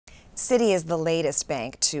Citi is the latest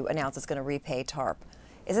bank to announce it's going to repay TARP.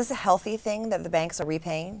 Is this a healthy thing that the banks are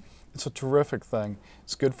repaying? It's a terrific thing.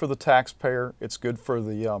 It's good for the taxpayer, it's good for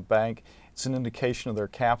the bank, it's an indication of their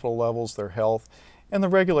capital levels, their health, and the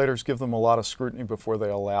regulators give them a lot of scrutiny before they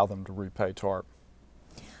allow them to repay TARP.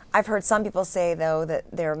 I've heard some people say, though, that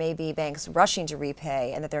there may be banks rushing to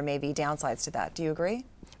repay and that there may be downsides to that. Do you agree?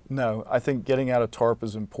 No, I think getting out of TARP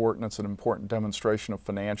is important. It's an important demonstration of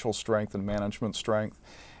financial strength and management strength.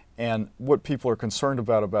 And what people are concerned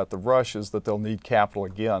about the rush is that they'll need capital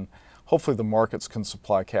again. Hopefully the markets can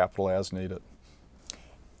supply capital as needed.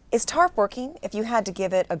 Is TARP working? If you had to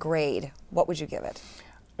give it a grade, what would you give it?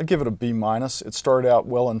 I'd give it a B-. It started out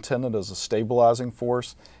well intended as a stabilizing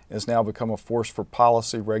force. It has now become a force for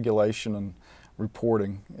policy, regulation, and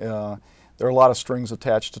reporting. There are a lot of strings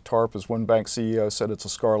attached to TARP. As one bank CEO said, it's a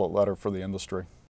scarlet letter for the industry.